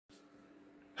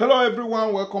Hello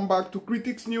everyone, welcome back to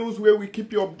Critics News, where we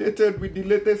keep you updated with the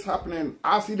latest happening.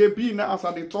 As it be now, as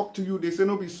I talk to you, they say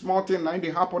no be small thing now they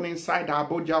happen inside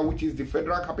Abuja, which is the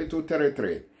Federal Capital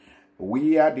Territory.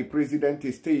 Where the president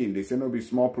is staying, they say no be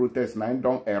small protests now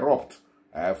don't erupt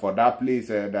for that place,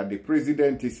 that the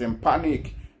president is in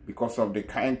panic because of the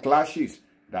kind clashes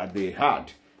that they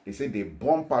had. They say they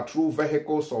bomb patrol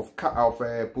vehicles of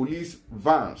police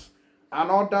vans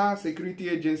and other security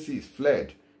agencies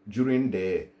fled during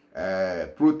the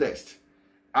protest.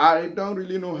 I don't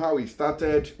really know how it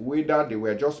started, whether they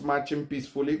were just marching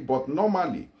peacefully, but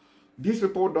normally these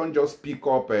people don't just pick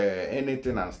up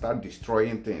anything and start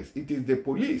destroying things. It is the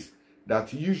police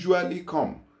that usually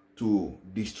come to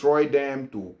destroy them,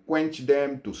 to quench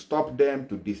them, to stop them,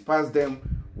 to disperse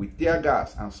them with tear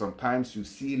gas, and sometimes you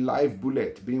see live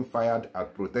bullets being fired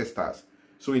at protesters.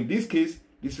 So in this case,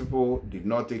 these people did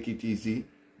not take it easy.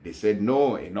 They said,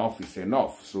 no, enough is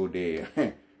enough. So they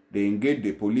they engaged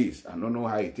the police. I don't know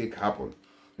how it happened.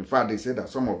 In fact, they said that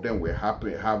some of them were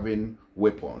having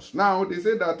weapons. Now, they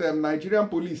said that Nigerian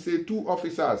police say 2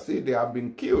 officers say they have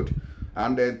been killed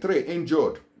and 3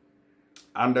 injured.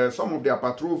 And some of their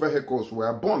patrol vehicles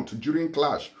were burnt during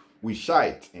clash with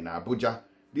Shi'ites in Abuja.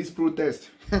 This protest,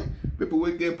 people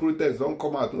will get protests, don't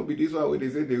come out. No be this one where they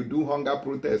say they do hunger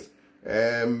protests.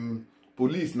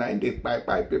 Police, now they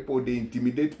buy people, they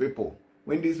intimidate people.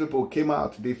 When these people came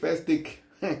out, they first take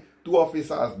 2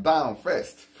 officers down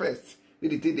first.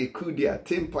 They cool their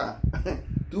temper.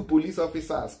 2 police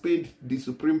officers paid the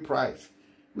supreme price.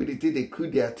 They cool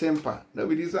their temper.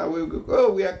 Nobody this one will go,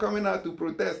 oh, we are coming out to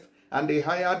protest. And they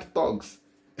hired thugs.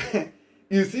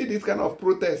 You see this kind of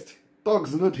protest,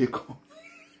 thugs no they come.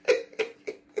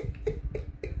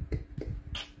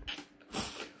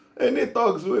 Any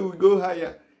thugs where we go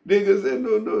higher, they go say,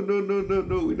 no,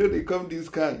 we know they come this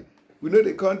kind. We know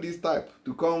they come this type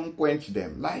to come quench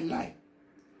them. Lie.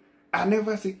 I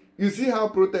never see. You see how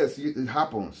protest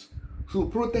happens. So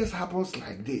protest happens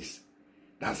like this.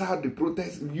 That's how the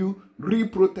protest,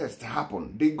 re-protest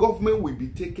happen. The government will be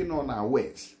taking on our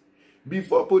words.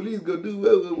 Before police go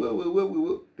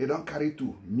do, they don't carry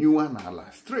to new one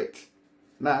straight.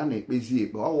 Now,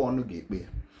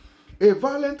 a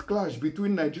violent clash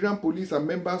between Nigerian police and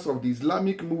members of the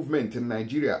Islamic movement in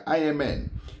Nigeria, IMN,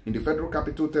 in the Federal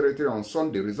Capital Territory on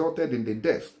Sunday resulted in the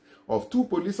death of 2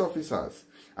 police officers,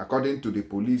 according to the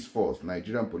police force,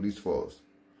 Nigerian police force.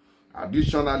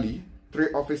 Additionally,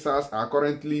 3 officers are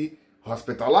currently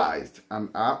hospitalized and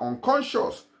are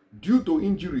unconscious due to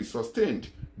injuries sustained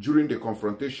during the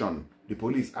confrontation, the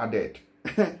police added.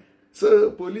 So,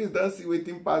 police don't see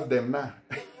waiting past them now.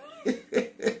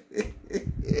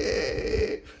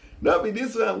 No, be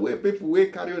this one where people will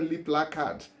carry only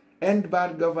placards. End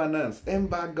bad governance, end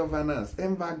bad governance,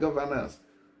 end bad governance.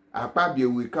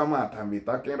 Akpabio will come out and be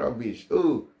talking rubbish.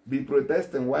 Oh, be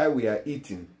protesting while we are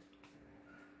eating.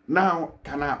 Now,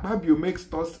 can Akpabio make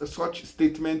such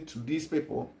statement to these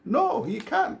people? No, he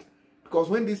can't. Because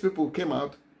when these people came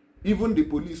out, even the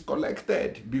police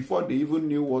collected before they even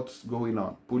knew what's going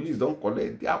on. Police don't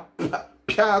collect. They are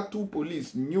pure 2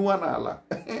 police. New one ala.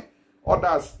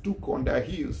 Others took on their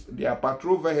heels their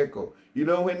patrol vehicle. You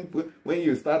know, when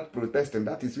you start protesting,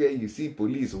 that is where you see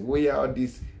police wear all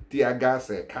this tear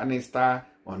gas canister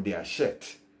on their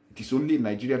shirt. It is only in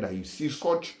Nigeria that you see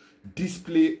such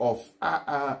display of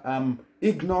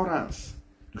ignorance.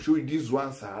 To show you these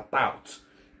ones are out.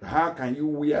 How can you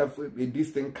wear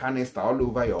this thing canister all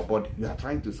over your body? You are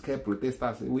trying to scare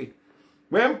protesters away.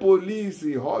 When police,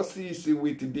 horses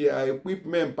with their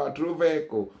equipment, patrol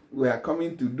vehicle, were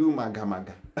coming to do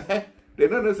maga. They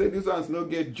don't say these ones no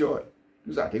get joy.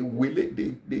 These are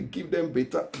they give them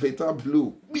better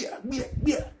blow.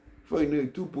 Beer. For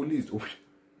 2 police,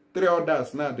 3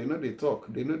 others now, they know they talk,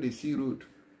 they know they see road.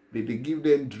 They give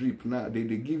them drip now, they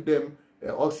give them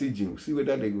oxygen, see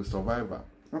whether they will survive.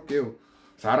 Okay.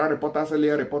 Sarah reporters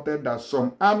earlier reported that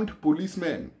some armed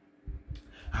policemen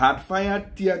had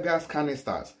fired tear gas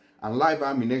canisters and live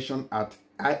ammunition at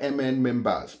IMN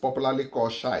members, popularly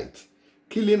called Shi'ites,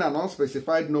 killing an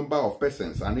unspecified number of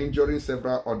persons and injuring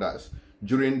several others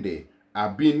during the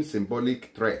Abin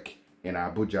symbolic trek in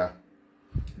Abuja.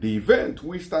 The event,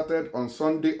 which started on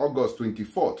Sunday, August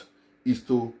 24th, is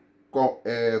to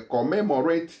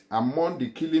commemorate and mourn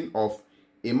the killing of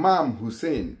Imam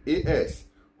Hussein A.S.,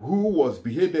 who was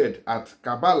beheaded at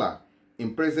Karbala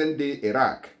in present-day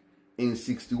Iraq in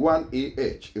 61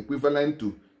 AH, equivalent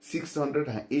to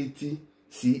 680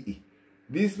 CE.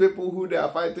 These people who they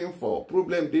are fighting for,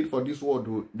 problem did for this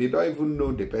world, they don't even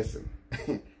know the person.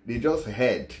 They just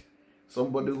heard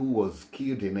somebody who was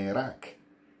killed in Iraq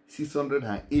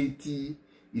 680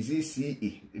 Is it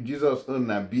CE? Jesus own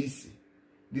na BC.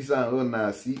 This one own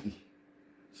na CE.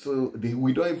 So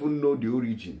we don't even know the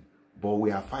origin, but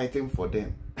we are fighting for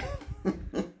them.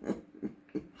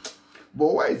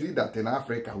 But why is it that in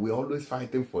Africa we're always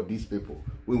fighting for these people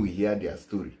when we hear their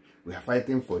story? We are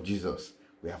fighting for Jesus.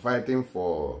 We are fighting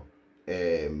for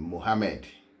Muhammad.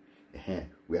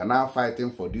 We are now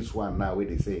fighting for this one now where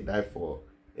they say die for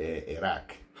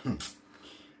Iraq.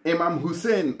 Imam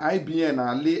Hussein IBN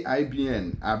Ali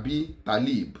IBN Abi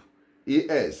Talib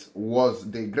AS was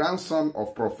the grandson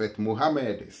of Prophet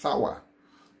Muhammad Sawa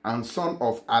and son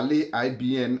of Ali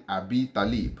IBN Abi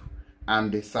Talib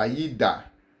and the Sayyida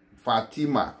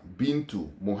Fatima Bintu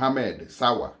Muhammad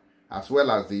Sawa, as well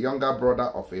as the younger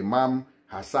brother of Imam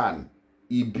Hassan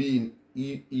Ibn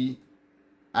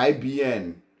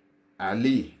IBN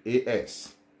Ali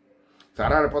AS.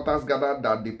 Sahara reporters gathered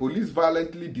that the police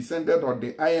violently descended on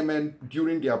the IMN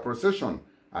during their procession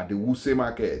at the Wuse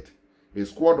market. A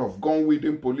squad of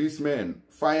gun-wielding policemen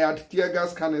fired tear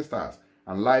gas canisters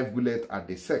and live bullets at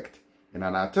the sect in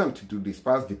an attempt to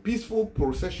disperse the peaceful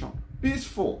procession.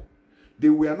 Peaceful. They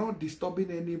were not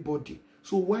disturbing anybody.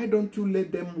 So why don't you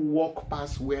let them walk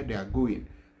past where they are going?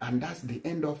 And that's the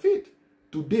end of it.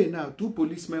 Today now, 2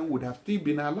 policemen would have still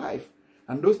been alive.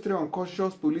 And those 3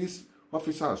 unconscious police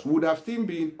officers would have still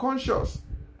been conscious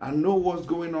and know what's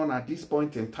going on at this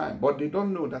point in time. But they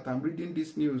don't know that I'm reading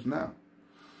this news now.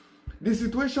 The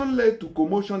situation led to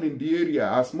commotion in the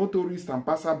area as motorists and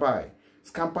passersby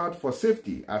scampered for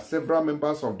safety as several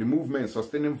members of the movement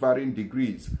sustaining varying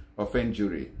degrees of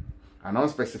injury. An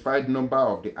unspecified number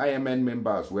of the IMN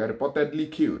members were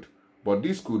reportedly killed, but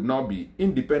this could not be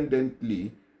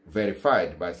independently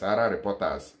verified by Sahara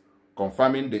reporters.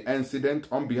 Confirming the incident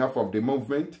on behalf of the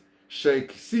movement,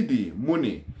 Sheikh Sidi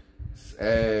Muni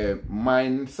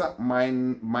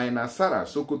Mainasara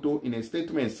Sokoto in a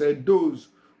statement said those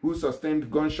who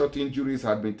sustained gunshot injuries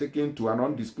had been taken to an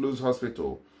undisclosed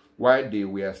hospital, while they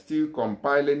were still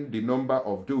compiling the number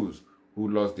of those who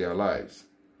lost their lives.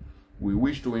 We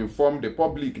wish to inform the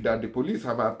public that the police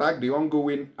have attacked the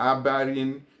ongoing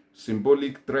Abarin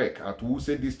symbolic trek at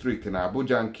Wuse district in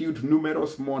Abuja and killed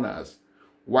numerous mourners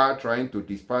while trying to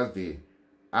disperse the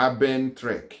Aben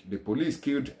trek. The police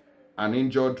killed and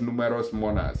injured numerous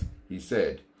mourners, he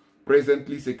said.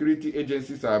 Presently, security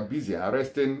agencies are busy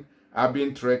arresting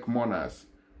Aben trek mourners.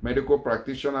 Medical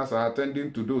practitioners are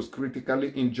attending to those critically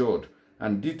injured,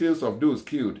 and details of those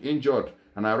killed, injured,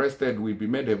 and arrested will be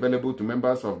made available to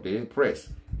members of the press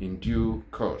in due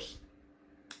course.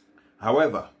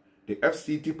 However, the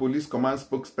FCT Police Command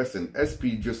spokesperson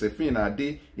SP Josephine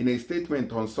Ade in a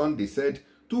statement on Sunday said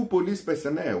 2 police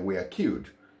personnel were killed,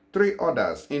 3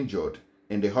 others injured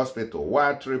in the hospital,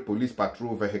 while 3 police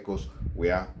patrol vehicles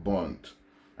were burnt.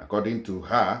 According to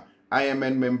her,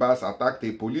 IMN members attacked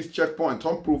a police checkpoint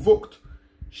unprovoked.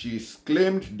 She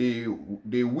claimed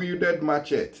they wielded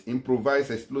machete,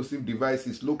 improvised explosive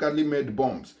devices, locally made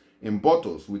bombs in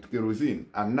bottles with kerosene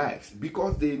and knives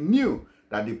because they knew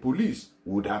that the police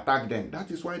would attack them. That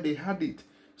is why they had it.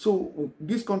 So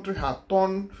this country had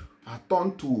turned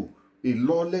to a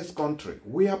lawless country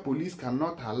where police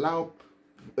cannot allow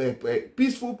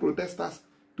peaceful protesters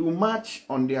to march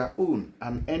on their own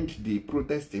and end the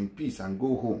protest in peace and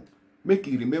go home. Make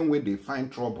it remain when they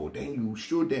find trouble. Then you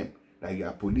show them that you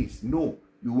are police. No,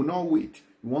 you will not wait.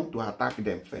 You want to attack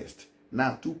them first.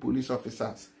 Now, 2 police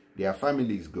officers, their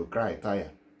families go cry,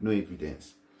 tire, no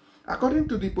evidence. According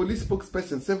to the police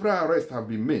spokesperson, several arrests have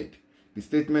been made. The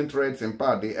statement reads in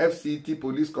part, the FCT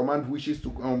Police Command wishes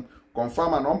to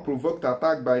confirm an unprovoked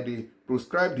attack by the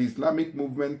proscribed Islamic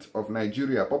movement of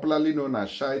Nigeria, popularly known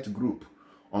as Shiite group,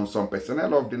 on some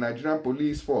personnel of the Nigerian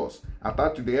police force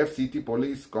attached to the FCT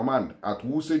Police Command at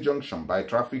Wuse Junction by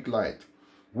traffic light,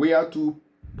 where 2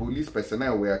 police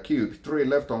personnel were killed, 3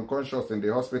 left unconscious in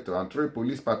the hospital, and 3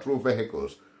 police patrol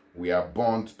vehicles were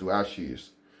burnt to ashes.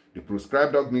 The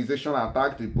proscribed organization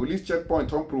attacked the police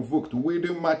checkpoint unprovoked,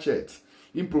 wielding machetes,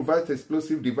 improvised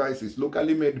explosive devices,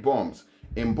 locally made bombs,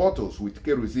 in bottles with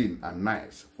kerosene and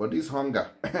knives. For this hunger,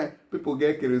 people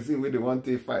get kerosene when they want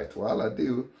to fight. Well, I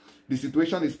do. The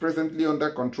situation is presently under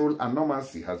control and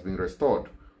normalcy has been restored.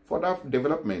 Further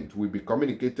development will be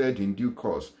communicated in due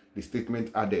course, the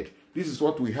statement added. This is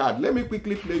what we had. Let me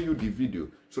quickly play you the video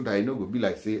so that I know go be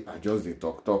like say I just the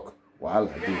talk while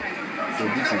I do. So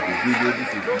this is the video.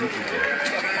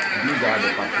 These are the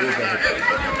patrols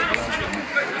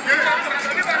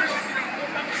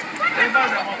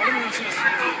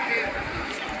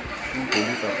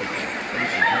police officers.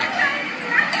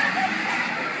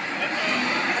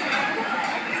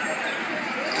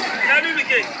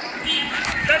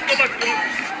 Let's go back to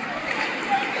office.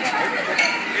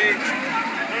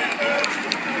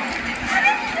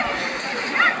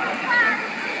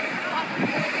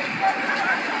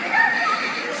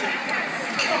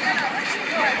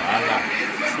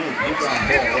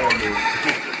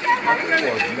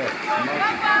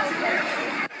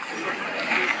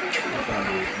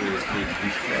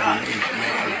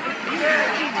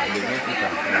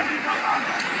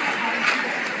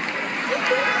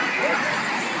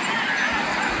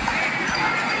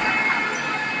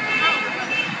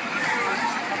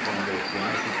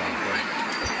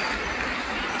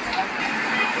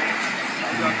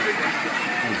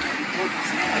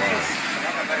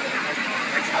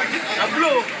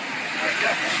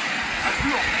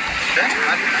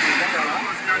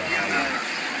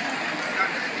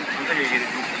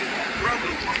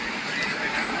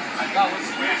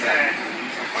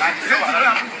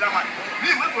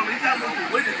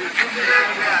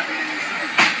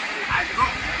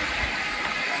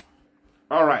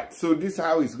 All right, so this is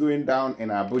how it's going down in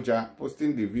Abuja.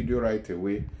 Posting the video right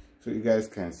away so you guys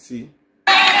can see.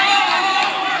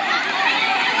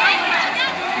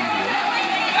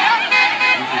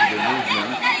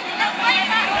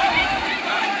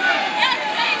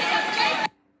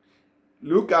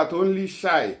 Look at only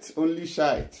Shi'ites,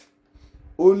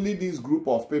 only this group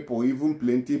of people, even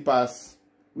plenty pass,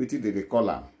 what they call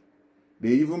them. They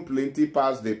even plenty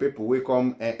pass the people who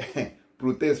come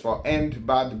protest for end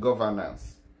bad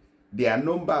governance. Their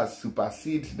numbers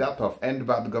supersede that of end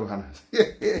bad governance.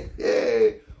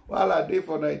 While are they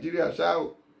for Nigeria,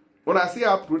 shall when I see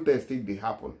how protesting they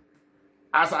happen.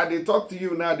 As I they talk to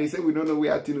you now, they say we don't know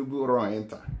where Tinubu run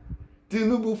enter.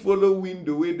 Tinubu follow wind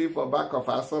the way they for back of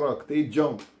Àttàck, they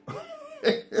jump.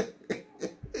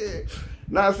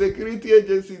 Now security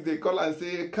agencies they call and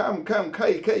say, come,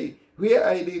 kai, where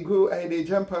I they go, I they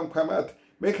jump and come out.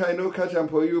 Make I no catch them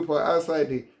for you for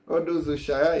outside. All those who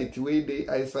Shi'ites way they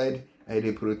outside, I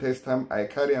they protest them, I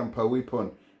carry them per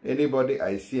weapon. Anybody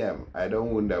I see them, I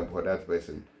don't wound them for that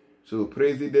person. So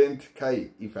President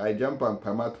Kai, if I jump and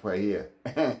come out for here,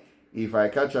 if I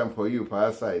catch them for you for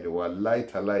outside, well lie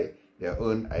to lie. Their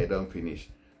own I don't finish.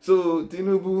 So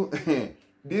Tinubu,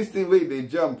 this thing where they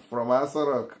jump from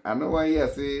Àttàck, I know why here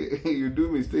say you do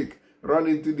mistake, run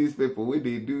into these people where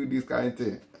they do this kind of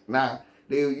thing. Now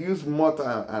they use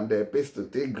mortar and their paste to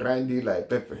take grinding like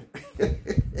pepper.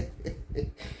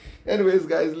 Anyways,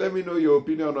 guys, let me know your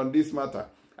opinion on this matter.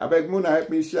 I beg Muna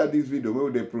help me share this video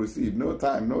where they proceed. No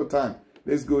time.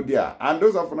 Let's go there. And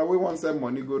those of you we want to send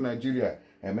money go Nigeria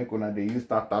and make una they use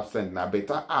tap send na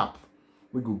better app.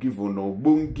 We go give on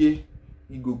Obonge.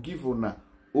 We go give on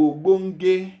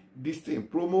Obonge this thing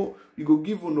promo. We go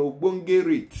give on Obonge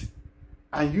rate.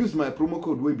 And use my promo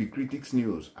code will be Critics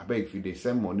News. I beg if you they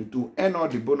send money to earn all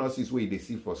the bonuses where they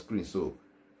see for screen. So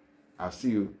I'll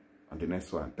see you on the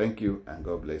next one. Thank you and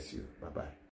God bless you. Bye bye.